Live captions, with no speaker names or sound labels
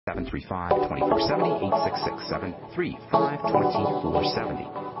866-735-2470, 866-735-2470.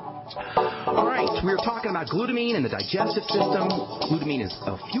 All right, we were talking about glutamine and the digestive system. Glutamine is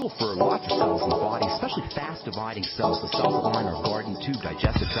a fuel for lots of cells in the body, especially fast-dividing cells. The cells that line our garden tube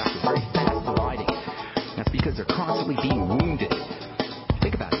digestive tract are very fast-dividing. That's because they're constantly being wounded.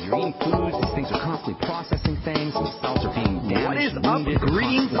 Think about it. You're eating foods. These things are constantly processing things, and the cells are being damaged. What is up?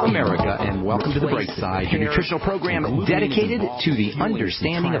 Greetings, America, and welcome to The Bright Side, your nutritional program dedicated to the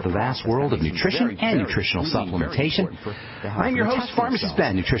understanding of the vast world of nutrition and nutritional supplementation. I'm your host, Pharmacist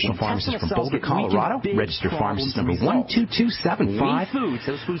Ben, nutritional pharmacist from Boulder, Colorado, registered pharmacist number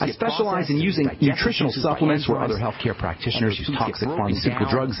 12275. I specialize in using nutritional supplements where other healthcare practitioners use toxic pharmaceutical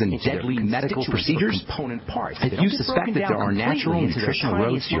drugs and deadly medical procedures. If you suspect that there are natural nutritional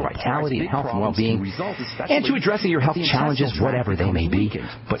roads to your vitality and health and well-being, and to addressing your health challenges, whatever they may be,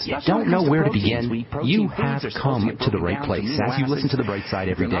 but you don't know where to begin, you have come to the right place. As you listen to The Bright Side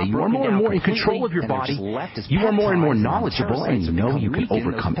every day, you are more and more in control of your body, you are more and more knowledgeable, and you know you can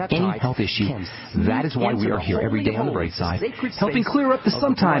overcome any health issue. That is why we are here every day on The Bright Side, helping clear up the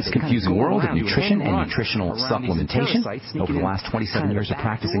sometimes confusing world of nutrition and nutritional supplementation. Over the last 27 years of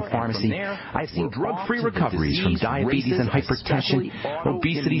practicing pharmacy, I've seen drug-free recoveries from diabetes and hypertension,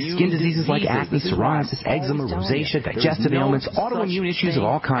 obesity, skin diseases like acne, psoriasis, eczema, rosacea, digestive ailments, autoimmune issues of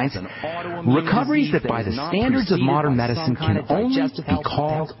all kinds. Recoveries that by the standards of modern medicine can only be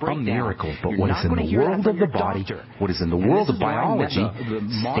called a miracle. But what is in the world of the body, what is in the world of biology,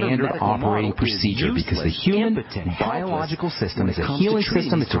 standard operating procedure, because the human biological system is a healing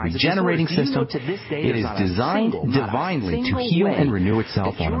system, it's a regenerating system. It is designed divinely to heal and renew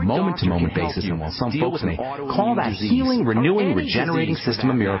itself on a moment-to-moment basis. And while some folks may call that healing, renewing, regenerating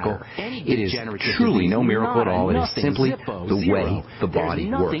system a miracle, it is truly no miracle at all. It is simply the way the body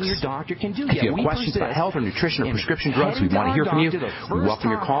works. If you have questions about health or nutrition or prescription drugs, we want to hear from you. We welcome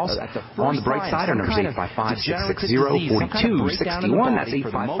your calls. On The Bright Side, our number is 855-660-4261. That's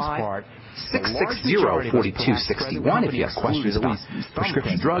 855-660-4261. If you have questions about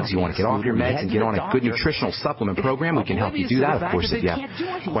prescription drugs, you want to get off your meds and get on a good nutritional supplement program, we can help you do that. Of course, if you have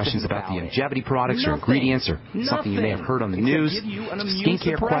questions about the longevity products or ingredients or something you may have heard on the news,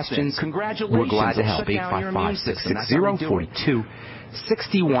 skincare questions, we're glad to help.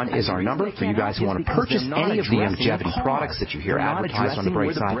 855-660-4261 is our number for you guys who want to purchase any of the longevity products that you hear advertised on The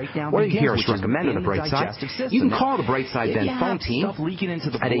Bright Side, or you hear us recommend on The Bright Side. You can call the Bright Side Ben phone team at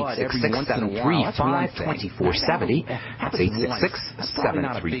 866-735-2470. That's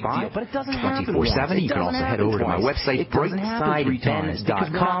 866-735-2470. You can also head over to my website,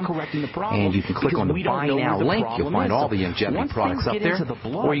 brightsideben.com, and you can click on the Buy Now link. You'll find all the longevity products up there.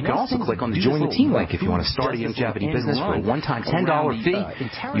 Or you can also click on the Join the Team link if you want to start a longevity business for a one-time $10 fee.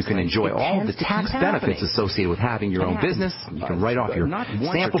 You can enjoy all the tax benefits associated with having your own business. You can write off your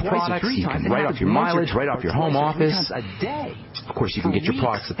sample products. You can write off your mileage, write off your home office. Of course, you can get your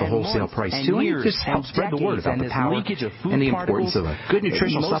products at the wholesale price, too. And it just helps spread the word about the power and the importance of a good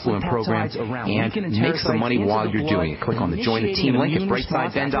nutritional supplement program and make some money while you're doing it. Click on the Join the Team link at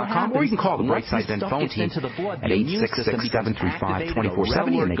brightsideben.com, or you can call the Bright Side Ben phone team at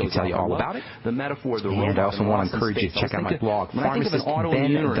 866-735-2470, and they can tell you all about it. And I also want to encourage you to check out my blog,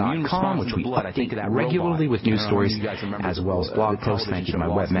 pharmacistben.com, which we update regularly with news stories as well as blog posts. Thank you to my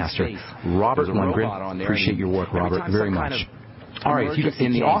webmaster, Robert Lundgren. Appreciate your work, Robert, very much. All right, if you're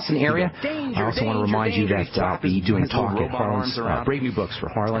in the Austin area, I also want to remind you that I'll be doing a talk at Harlan's Brave New Books for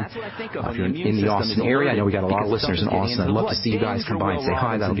Harlan. If you're in the Austin area, I know we got a lot of listeners in Austin. I'd love to see you guys come by and say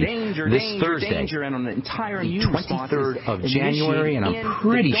hi. That'll be this Thursday, the 23rd of January, and I'm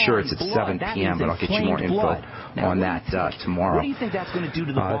pretty sure it's at 7 p.m., but I'll get you more info on that tomorrow.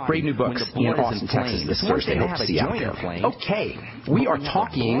 Brave New Books in Austin, Texas this Thursday. Hope to see you out there. Okay, we are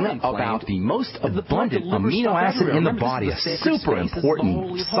talking about the most abundant amino acid in the body, a super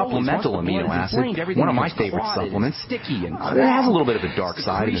important supplemental amino acid, one of my favorite supplements. It has a little bit of a dark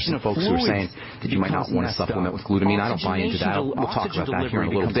side, and there's some folks who are saying that you might not want to supplement with glutamine. I don't buy into that. We'll talk about that here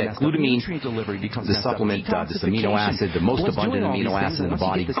in a little bit. Glutamine, the supplement, this amino acid, the most abundant amino acid in the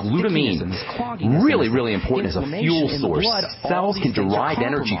body. Glutamine, really, really important as a fuel source. Cells can derive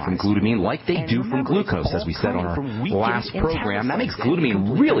energy from glutamine like they do from glucose, as we said on our last program. That makes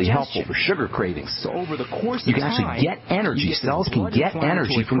glutamine really helpful for sugar cravings. You can actually get energy. Cells can get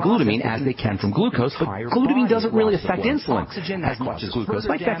energy from glutamine as they can from glucose, but glutamine doesn't really affect insulin as much as glucose. It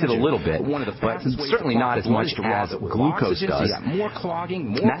might affect it a little bit, but certainly not as much as glucose does.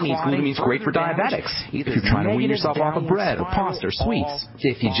 That means glutamine's great for diabetics. If you're trying to wean yourself off of bread or pasta or sweets,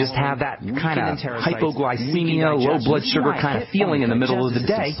 if you just have that kind of hypoglycemia, low blood sugar kind of feeling in the middle of the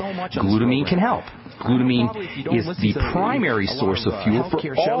day, glutamine can help. Glutamine is the primary source of fuel for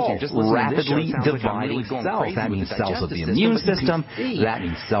all rapidly dividing cells. That means cells of the immune system, that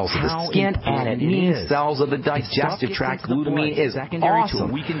means cells of the skin, and it means cells of the digestive tract. Glutamine is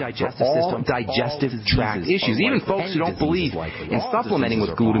awesome for all digestive tract issues. Even folks who don't believe in supplementing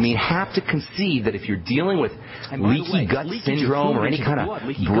with glutamine have to concede that if you're dealing with leaky gut syndrome or any kind of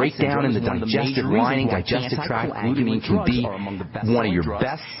breakdown in the digestive lining, digestive tract, glutamine can be one of your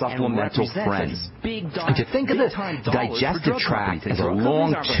best supplemental friends. And to think of the digestive tract as a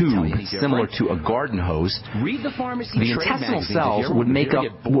long tube similar to a garden hose, the intestinal cells would make up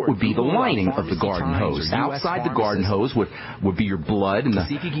what would be the lining of the garden hose. Outside the garden hose would be your blood and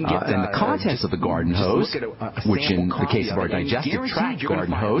the contents of the garden hose, which in the case of our digestive tract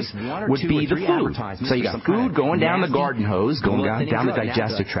garden hose would be the food. So you got food going down the garden hose, going down the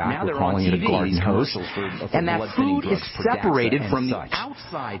digestive tract. We're calling it a garden hose. And that food is separated from the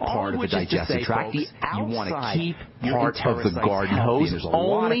outside part of the digestive tract. You want to keep part of the garden hose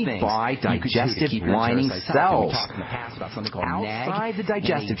only by digestive lining cells. Outside the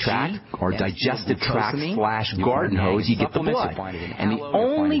digestive tract, or digestive tract / garden hose, you get the blood. And the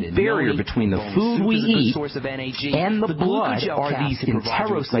only barrier between the food we eat and the blood are these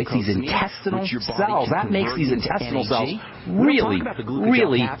enterocytes, these intestinal cells. That makes these intestinal cells really,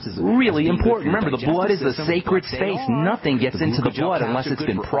 really, really important. Remember, the blood is a sacred space. Nothing gets into the blood unless it's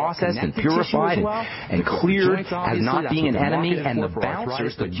been processed and purified and cleared as not being an enemy. And the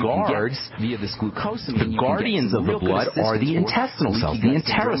bouncers, the guards, the guardians of the blood are the intestinal cells, the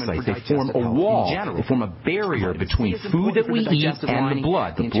enterocytes. They form a wall. They form a barrier between food that we eat and the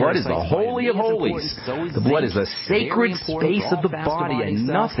blood. The blood is the holy of holies. The blood is a sacred space of the body, and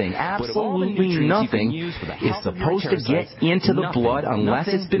nothing, absolutely nothing, is supposed to get into the blood unless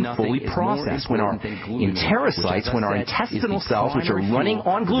it's been fully processed. When our enterocytes, when our intestinal cells, which are running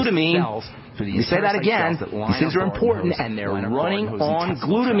on glutamine, we say that again, these things are important, and they're running on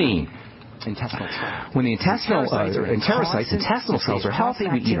glutamine. When the intestinal intestinal cells are healthy,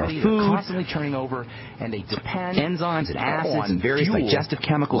 we eat our food, constantly turning over, and they depend enzymes and acids and various digestive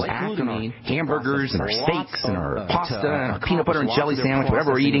chemicals act on our hamburgers and our steaks and our pasta and our peanut butter and jelly sandwich,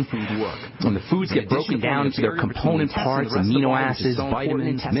 whatever we're eating. When the foods get broken down into their component parts, amino acids,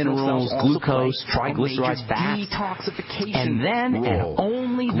 vitamins, minerals, glucose, triglycerides, fats, and then and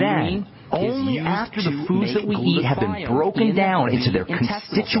only then, only after the foods that we eat have been broken down into their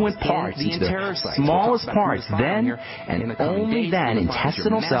constituent parts, into their smallest parts, then and only then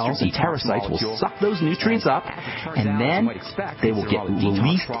intestinal cells, enterocytes, will suck those nutrients up, and then they will get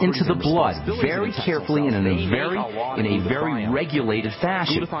released into the blood very carefully and in a very regulated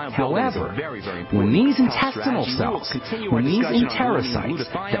fashion. However, when these intestinal cells, when these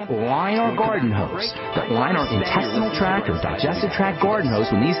enterocytes that line our garden hose, that line our intestinal tract or digestive tract garden hose,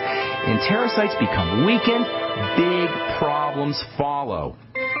 when these enterocytes become weakened, big problems follow.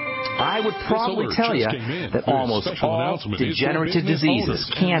 I would probably tell you that almost all degenerative diseases,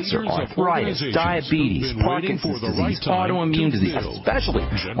 cancer, arthritis, diabetes, Parkinson's disease, autoimmune disease, especially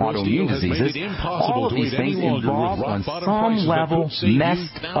autoimmune diseases, all of these things involve on some level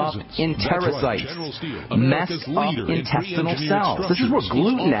messed up enterocytes, messed up intestinal cells. This is where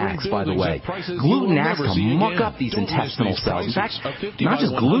gluten acts, by the way. Gluten acts to muck up these intestinal cells. In fact, not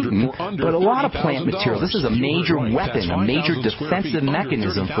just gluten, but a lot of plant materials. This is a major weapon, a major defensive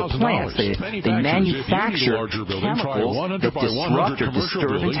mechanism for plants. They manufacture chemicals that disrupt or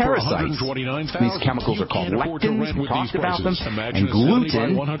disturb enterocytes. These chemicals are called lectins. We talked about them. And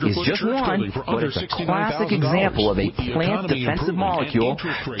gluten is just one, but it's a classic example of a plant defensive molecule,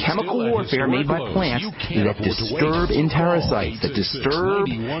 chemical warfare made by plants that disturb enterocytes, that disturb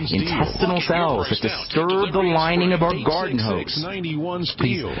intestinal cells, that disturb the lining of our garden hose.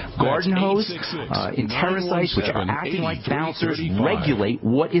 These garden hose enterocytes, which are acting like bouncers, regulate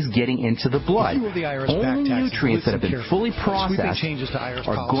what is getting into the blood. Only nutrients that have been fully processed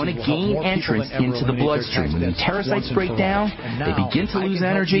are going to gain entrance into the bloodstream. When the enterocytes break down, they begin to lose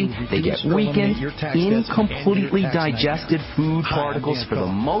energy, they get weakened. Incompletely digested food particles, for the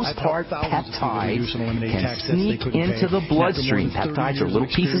most part peptides, can sneak into the bloodstream. Peptides are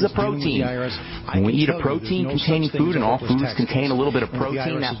little pieces of protein. When we eat a protein-containing food, and all foods contain a little bit of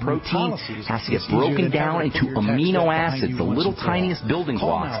protein, that protein has to get broken down into amino acids, the little tiniest building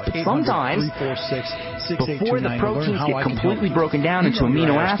blocks. But sometimes, before the proteins get completely broken down into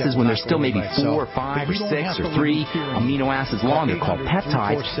amino acids, when there's still maybe 4 or 5 or 6 or 3 amino acids long, they're called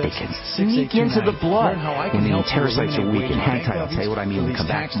peptides, they can sneak into the blood when the enterocytes are weak. And hang tight, I'll tell you what I mean when we come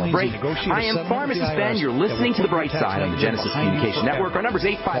back from the break. I am Pharmacist Ben. You're listening to The Bright Side on the Genesis Communication Network. Our number is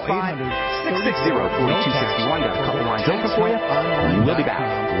 855-660-4261. Got a couple lines open for you. And we'll be back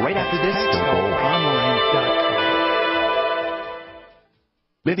right after this. Don't go away.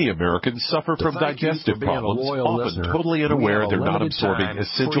 Many Americans suffer from digestive problems, often totally unaware they're not absorbing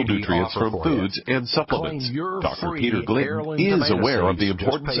essential nutrients from foods and supplements. Dr. Peter Glidden is aware of the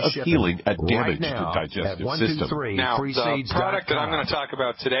importance of healing a damaged digestive system. Now, the product that I'm going to talk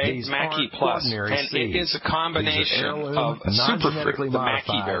about today is Mackey Plus, and it is a combination of superfruit, the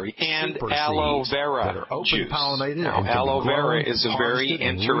Mackey berry, and aloe vera juice. Now, aloe vera is a very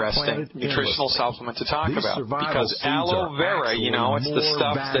interesting nutritional supplement to talk about, because aloe vera, you know, it's the stuff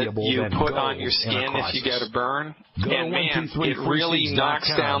that you put on your skin if you get a burn, and man, it really knocks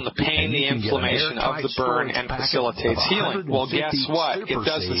down the pain, the inflammation of the burn, and facilitates healing. Well, guess what? It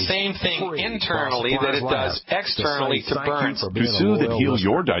does the same thing internally that it does externally to burns. To soothe and heal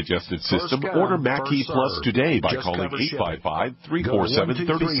your digestive system, order Mackey Plus today by calling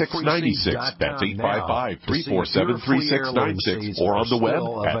 855-347-3696. That's 855-347-3696, or on the web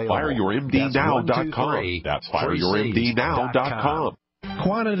at fireyourmdnow.com. That's fireyourmdnow.com.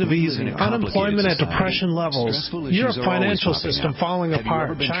 Quantitative easing, unemployment at depression levels, your financial system falling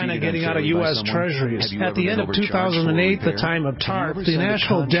apart, China getting out of U.S. treasuries. At the end of 2008, the time of TARP, the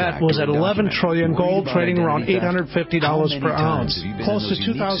national debt was at $11 trillion, gold trading around $850 per ounce. Close to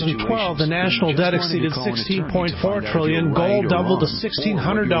 2012, the national debt exceeded $16.4 trillion, gold doubled to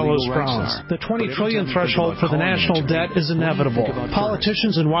 $1,600 per ounce. The $20 trillion threshold for the national debt is inevitable.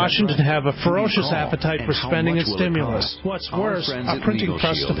 Politicians in Washington have a ferocious appetite for spending and stimulus. What's worse, a printing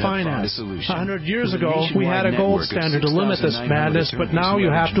press to finance. 100 years ago, we had a gold standard to limit this madness, but now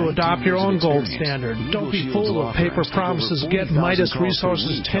you have to adopt your own gold standard. Don't be fooled with paper promises. Get Midas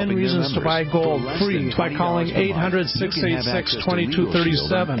Resources 10 Reasons to Buy Gold free by calling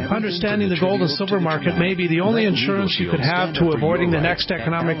 800-686-2237. Understanding the gold and silver market may be the only insurance you could have to avoiding the next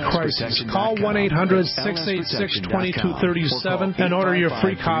economic crisis. Call 1-800-686-2237 and order your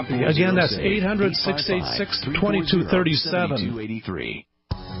free copy. Again, that's 800-686-2237.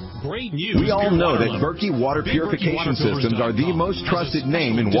 Great news. We all know that Berkey water purification systems are the most trusted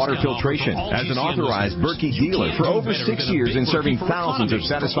name in water filtration. As an authorized Berkey dealer for over 6 years and serving thousands of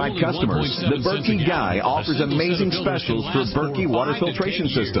satisfied customers, the Berkey Guy offers amazing specials for Berkey water filtration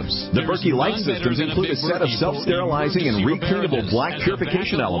systems. The Berkey Light systems include a set of self-sterilizing and recleanable black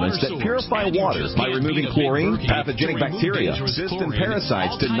purification elements that purify water by removing chlorine, pathogenic bacteria, cysts and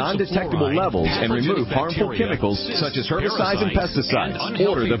parasites to non-detectable levels and remove harmful chemicals such as herbicides and pesticides.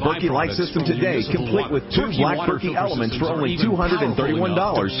 Order the Berkey Light system today, complete with 2 black Berkey elements for only $231,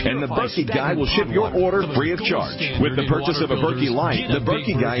 and the Berkey Guy will ship your order free of charge. With the purchase of a Berkey Light, the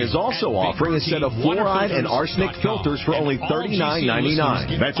Berkey Guy is also offering a set of fluoride and arsenic filters for only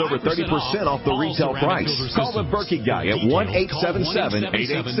 $39.99. That's over 30% off the retail price. Call the Berkey Guy at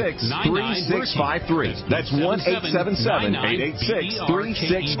 1-877-886-3653. That's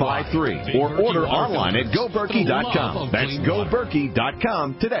 1-877-886-3653. Or order online at GoBerkey.com. That's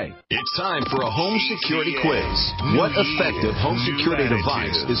GoBerkey.com today. It's time for a home security quiz. What effective home security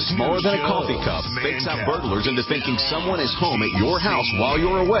device is smaller than a coffee cup, fakes out burglars into thinking someone is home at your house while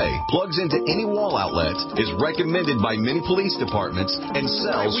you're away, plugs into any wall outlet, is recommended by many police departments, and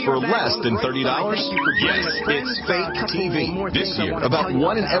sells for less than $30? Yes, it's Fake TV. This year, about 1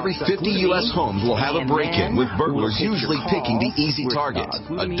 in every 50 U.S. homes will have a break-in, with burglars usually picking the easy target,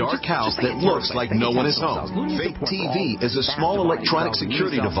 a dark house that looks like no one is home. Fake TV is a small electronic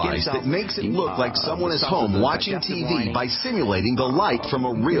security device that makes it look like someone is home watching TV by simulating the light from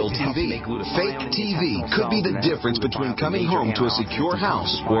a real TV. Fake TV could be the difference between coming home to a secure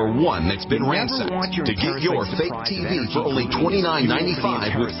house or one that's been ransacked. To get your fake TV for only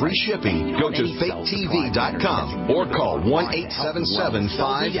 $29.95 with free shipping, go to faketv.com or call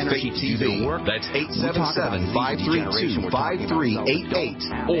 1-877-5-FAKE-TV. That's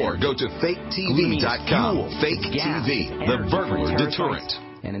 877-532-5388. Or go to faketv.com. Fake TV, the burglar deterrent.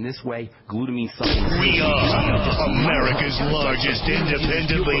 And in this way, glutamine supplements. We are America's largest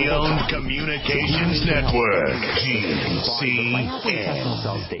independently owned communications network, GCN.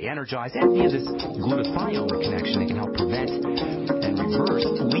 Cells stay energized, and via this glutathione connection, it can help prevent and reverse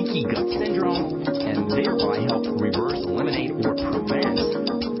leaky gut syndrome, and thereby help reverse, eliminate, or prevent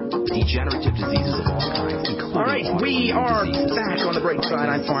degenerative diseases of all kinds, including All right, we are back on the break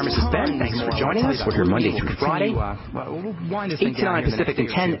side. I'm Pharmacist Ben. Thanks for joining us. We're here Monday through Friday, 8 to 9 Pacific and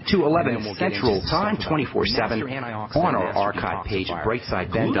 10 to 11 Central Time, 24/7 on our archive page at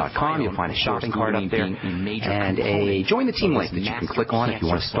brightsideben.com. You'll find a shopping cart up there and a Join the Team link that you can click on if you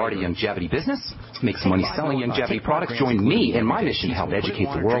want to start a longevity business, make some money selling longevity products. Join me in my mission to help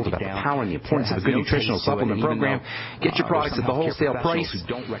educate the world about the power and the importance of a good nutritional supplement program. Get your products at the wholesale price.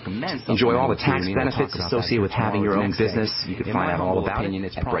 Enjoy all the tax benefits associated with having your own business. You can find out all about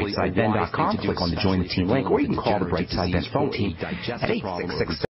it at brightsideben.com. Click on the Join the Team link, or you can call the Brightside Ben phone team at 866